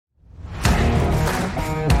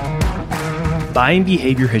Buying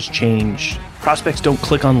behavior has changed. Prospects don't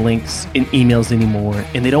click on links in emails anymore,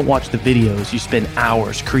 and they don't watch the videos you spend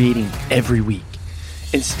hours creating every week.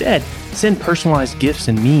 Instead, send personalized gifts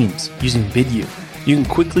and memes using Vidyou. You can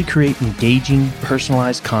quickly create engaging,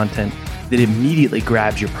 personalized content that immediately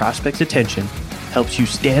grabs your prospect's attention, helps you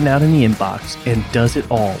stand out in the inbox, and does it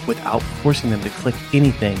all without forcing them to click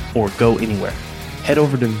anything or go anywhere. Head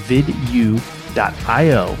over to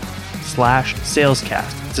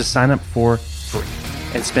vidyou.io/salescast to sign up for free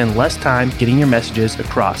and spend less time getting your messages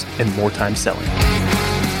across and more time selling.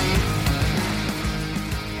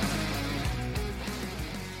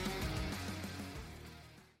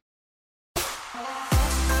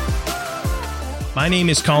 My name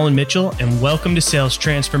is Colin Mitchell, and welcome to Sales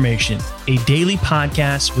Transformation, a daily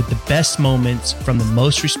podcast with the best moments from the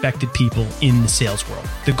most respected people in the sales world.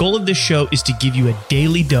 The goal of this show is to give you a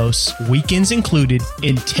daily dose, weekends included,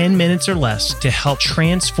 in 10 minutes or less to help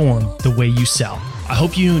transform the way you sell. I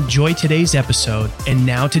hope you enjoy today's episode, and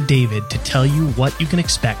now to David to tell you what you can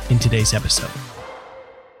expect in today's episode.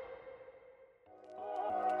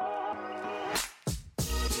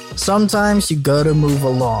 Sometimes you gotta move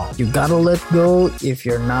along. You gotta let go if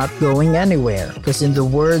you're not going anywhere. Because in the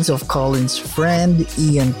words of Colin's friend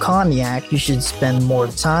Ian Cognac, you should spend more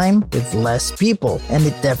time with less people. And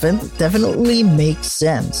it definitely makes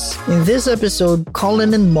sense. In this episode,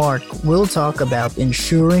 Colin and Mark will talk about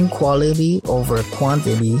ensuring quality over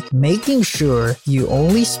quantity, making sure you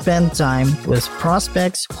only spend time with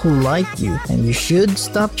prospects who like you, and you should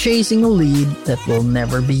stop chasing a lead that will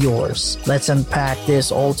never be yours. Let's unpack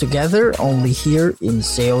this all together only here in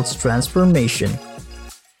Sales Transformation.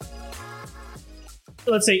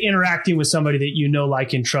 Let's say interacting with somebody that you know,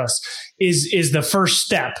 like, and trust is the first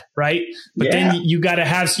step, right? But then you got to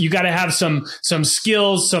have some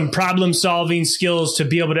skills, some problem solving skills to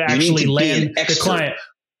be able to actually land the client.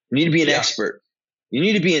 You need to be an expert. You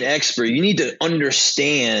need to be an expert. You need to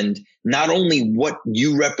understand not only what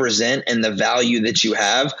you represent and the value that you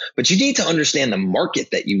have, but you need to understand the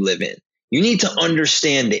market that you live in. You need to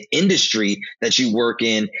understand the industry that you work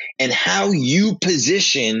in and how you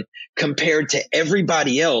position compared to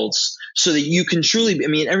everybody else so that you can truly,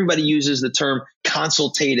 everybody uses the term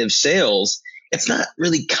consultative sales. It's not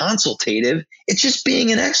really consultative. It's just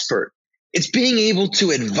being an expert. It's being able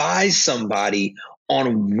to advise somebody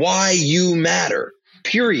on why you matter,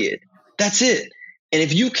 period. That's it. And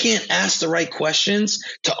if you can't ask the right questions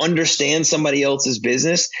to understand somebody else's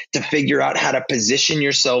business, to figure out how to position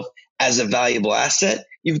yourself as a valuable asset,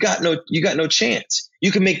 you got no chance.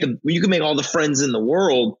 You can make all the friends in the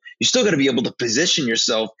world. You still got to be able to position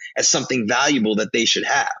yourself as something valuable that they should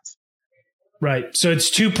have. Right. So it's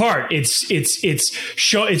two-part. It's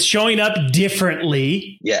showing up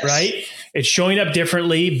differently. Yes. Right. It's showing up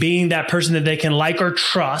differently, being that person that they can like or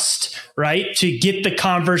trust, right? To get the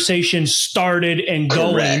conversation started and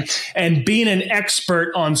going. Correct. And being an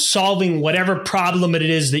expert on solving whatever problem it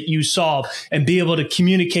is that you solve and be able to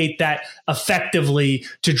communicate that effectively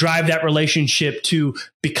to drive that relationship to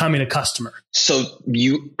becoming a customer. So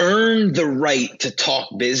you earn the right to talk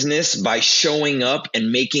business by showing up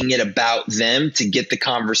and making it about them to get the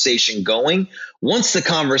conversation going. Once the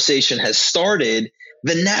conversation has started,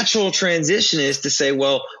 the natural transition is to say,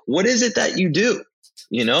 well, what is it that you do?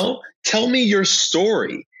 Tell me your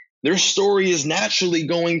story. Their story is naturally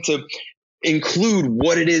going to include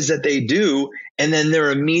what it is that they do. And then they're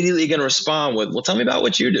immediately going to respond with, well, tell me about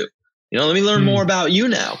what you do. Let me learn more about you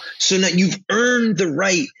now. So now you've earned the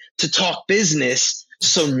right to talk business.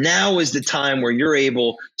 So now is the time where you're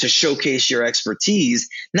able to showcase your expertise,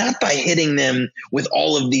 not by hitting them with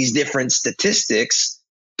all of these different statistics,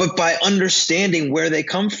 but by understanding where they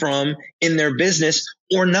come from in their business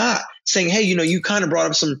or not. Saying, hey, you kind of brought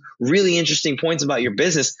up some really interesting points about your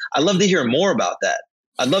business. I'd love to hear more about that.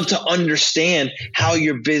 I'd love to understand how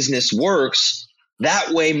your business works. That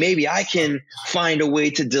way, maybe I can find a way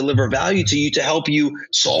to deliver value to you to help you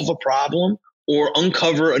solve a problem or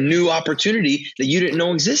uncover a new opportunity that you didn't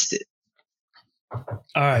know existed. All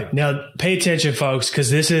right. Now pay attention, folks,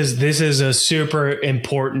 because this is a super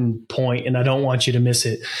important point and I don't want you to miss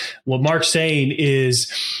it. What Mark's saying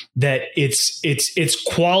is that it's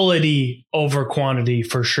quality over quantity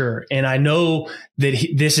for sure. And I know that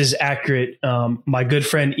this is accurate. My good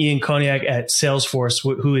friend Ian Cognac at Salesforce,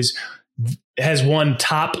 who has won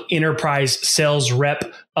top enterprise sales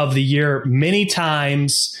rep of the year many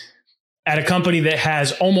times at a company that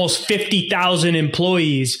has almost 50,000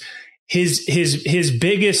 employees. His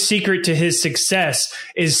biggest secret to his success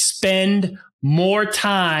is spend more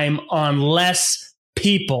time on less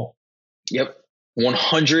people. Yep.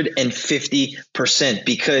 150%.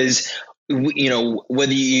 Because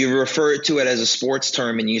whether you refer to it as a sports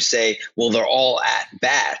term and you say, well, they're all at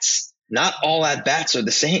bats, not all at bats are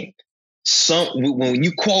the same. When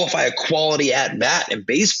you qualify a quality at bat in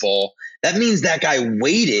baseball, that means that guy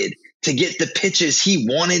waited to get the pitches he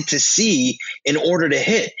wanted to see in order to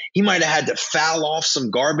hit. He might have had to foul off some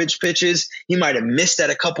garbage pitches. He might have missed at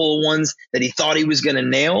a couple of ones that he thought he was going to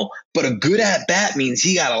nail. But a good at bat means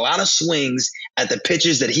he got a lot of swings at the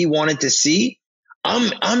pitches that he wanted to see.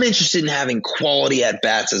 I'm interested in having quality at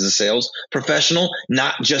bats as a sales professional,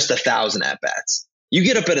 not just 1,000 at bats. You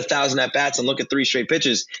get up at 1,000 at bats and look at 3 straight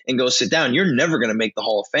pitches and go sit down, you're never going to make the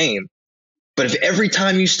Hall of Fame. But if every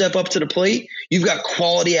time you step up to the plate, you've got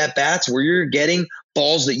quality at bats where you're getting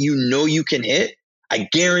balls that you know you can hit, I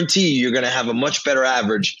guarantee you're going to have a much better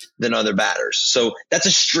average than other batters. So that's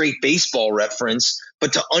a straight baseball reference.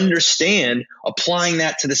 But to understand, applying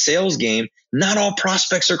that to the sales game, not all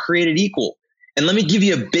prospects are created equal. And let me give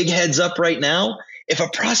you a big heads up right now. If a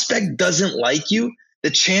prospect doesn't like you, the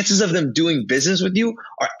chances of them doing business with you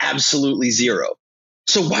are absolutely zero.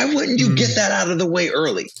 So why wouldn't you get that out of the way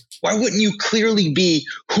early? Why wouldn't you clearly be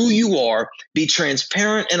who you are, be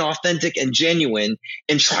transparent and authentic and genuine,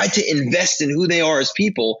 and try to invest in who they are as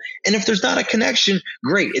people? And if there's not a connection,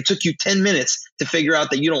 great. It took you 10 minutes to figure out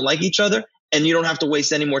that you don't like each other, and you don't have to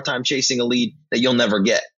waste any more time chasing a lead that you'll never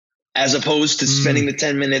get, as opposed to spending the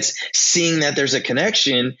 10 minutes seeing that there's a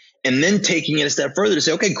connection and then taking it a step further to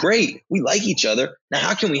say, okay, great. We like each other. Now,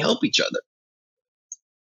 how can we help each other?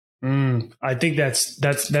 I think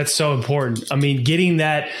that's so important. I mean,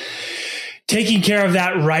 taking care of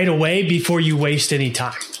that right away before you waste any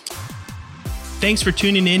time. Thanks for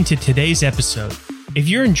tuning in to today's episode. If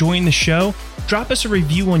you're enjoying the show, drop us a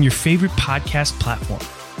review on your favorite podcast platform.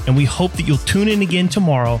 And we hope that you'll tune in again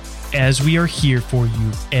tomorrow as we are here for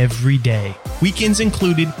you every day, weekends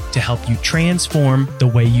included, to help you transform the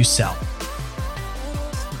way you sell.